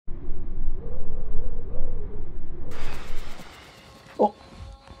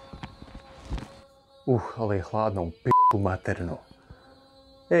Ali je hladno u p***u maternu.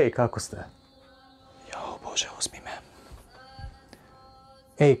 Ej, kako ste? Jao, Bože, uzmi me.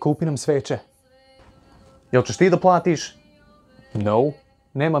 Ej, kupi nam sveće. Jel ćeš ti da platiš? No,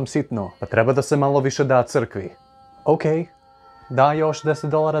 nemam sitno, pa treba da se malo više da crkvi. Okej, da još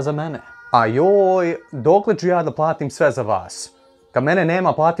 $10 za mene. A joj, dokle ću ja da platim sve za vas? Kad mene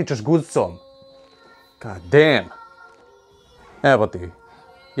nema, platit ćeš guzdcom. God damn. Evo ti.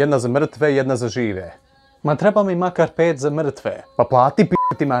 Jedna za mrtve, jedna za žive. Ma treba mi makar 5 za mrtve. Pa plati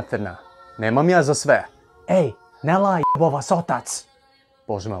p***ti materna. Nemam ja za sve. Ej, ne laj, jebo vas otac.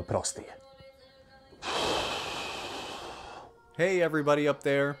 Bože me oprosti. Hey, everybody up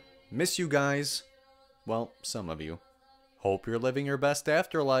there. Miss you guys. Well, some of you. Hope you're living your best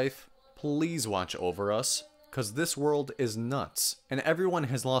afterlife. Please watch over us, because this world is nuts, and everyone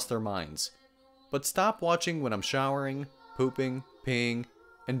has lost their minds. But stop watching when I'm showering, pooping, peeing,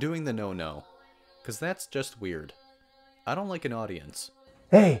 and doing the no-no, because that's just weird. I don't like an audience.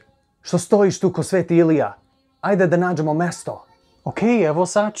 Ej, što stojiš tu ko Sveti Ilija? Ajde da nađemo mesto. Okej, evo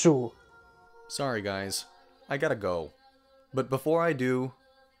sad ću. Sorry guys, I gotta go. But before I do,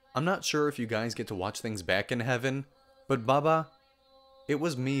 I'm not sure if you guys get to watch things back in heaven, but Baba, it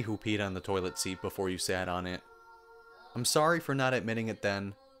was me who peed on the toilet seat before you sat on it. I'm sorry for not admitting it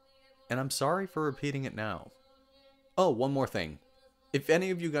then, and I'm sorry for repeating it now. Oh, one more thing. If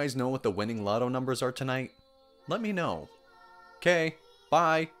any of you guys know what the winning lotto numbers are tonight, let me know. Okay,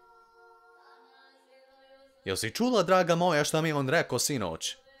 bye. Jel si čula, draga moja, šta mi on rekao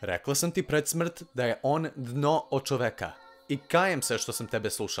sinoć? Rekla sam ti pred smrt da je on dno od čoveka. I kajem se što sam tebe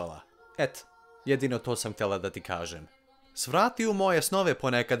slušala. Jedino to sam htjela da ti kažem. Svrati u moje snove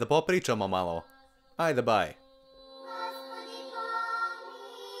ponekad da popričamo malo. Ajde, bye.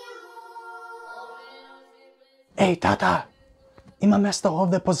 Ej, tata, ima mesta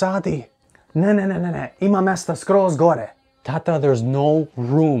ovdje pozadi. Ne, ima mesta skroz gore. Tata, there's no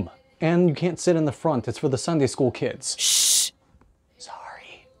room. And you can't sit in the front, it's for the Sunday school kids. Shh!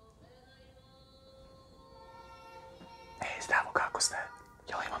 Sorry. Ej, zdravo, kako ste?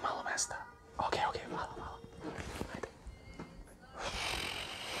 Jel ima malo mesta? Okej, malo. Ajde.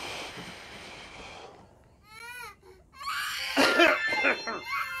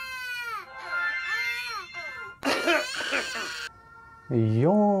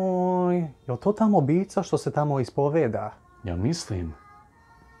 Joj, jel to tamo bica što se tamo ispoveda? Ja mislim.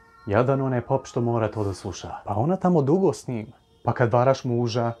 Jadan onaj pop što mora to da sluša. Pa ona tamo dugo s njim. Pa kad varaš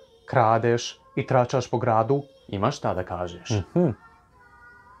muža, kradeš i tračaš po gradu, imaš šta da kažeš.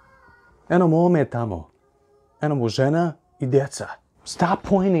 Eno mome tamo. Eno mu žena i djeca. Stop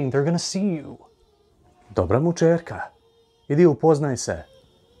pointing, they're gonna see you. Dobra mu čerka. Idi upoznaj se.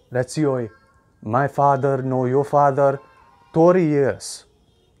 Reci joj, my father, no your father, 30 years.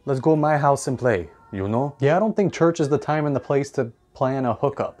 Let's go my house and play, you know? Yeah, I don't think church is the time and the place to plan a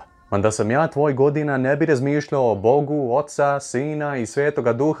hookup. Ma da sam ja tvoj godina ne bi razmišljao o Bogu, Oca, Sina i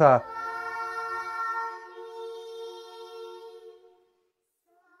Svetoga Duha.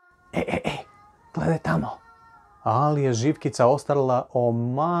 Gledaj tamo. Ali je živkica ostarila, o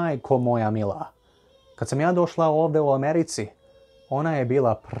majko moja mila. Kad sam ja došla ovdje u Americi, ona je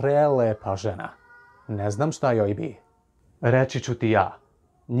bila prelepa žena. Ne znam šta joj bi. Reći ću ti ja.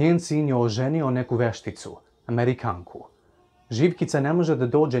 Njen sin je oženio neku vešticu, Amerikanku. Živkica ne može da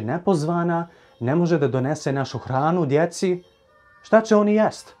dođe nepozvana, ne može da donese našu hranu djeci. Šta će oni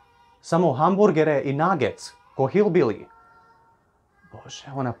jest? Samo hamburgere i nuggets, ko hillbilly. Bože,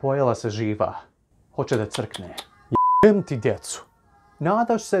 ona pojela se živa. Hoće da crkne. Jem ti djecu.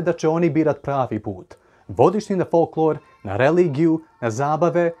 Nadaš se da će oni birat pravi put. Vodiš ti na folklor, na religiju, na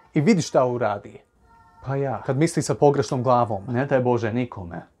zabave i vidiš šta uradi. Pa ja, kad misli sa pogrešnom glavom, ne daj Bože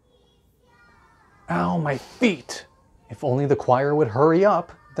nikome. Ow, my feet! If only the choir would hurry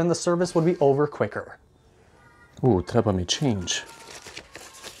up, then the service would be over quicker. Treba mi change.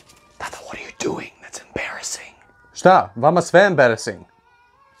 Tata, what are you doing? That's embarrassing. Šta? Vama sve embarrassing.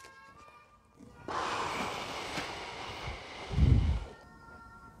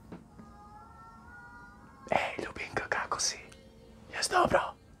 Ej, ljubinka, kako si? Jes dobro?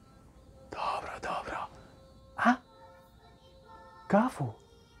 Dobro. A? Kafu?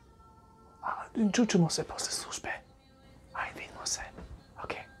 Čućemo se posle službe. Ajde, vidimo se.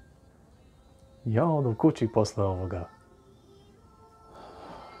 Ok. Ja odu kući posle ovoga.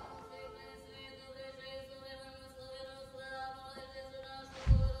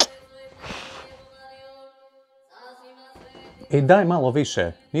 I daj malo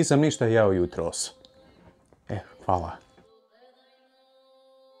više. Nisam ništa jeo jutros. Hvala.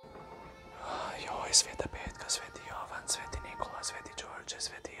 Joj, Sveta Petka, Sveti Jovan, Sveti Nikola, Sveti Đorđe,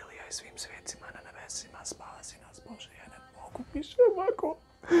 Sveti Ilija i svim svecima na nebesima. Spasi nas Bože, ja ne mogu više ovako.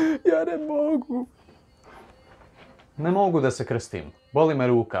 Ja ne mogu. Ne mogu da se krstim. Boli me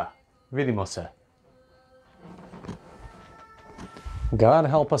ruka. Vidimo se. God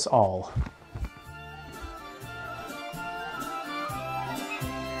help us all.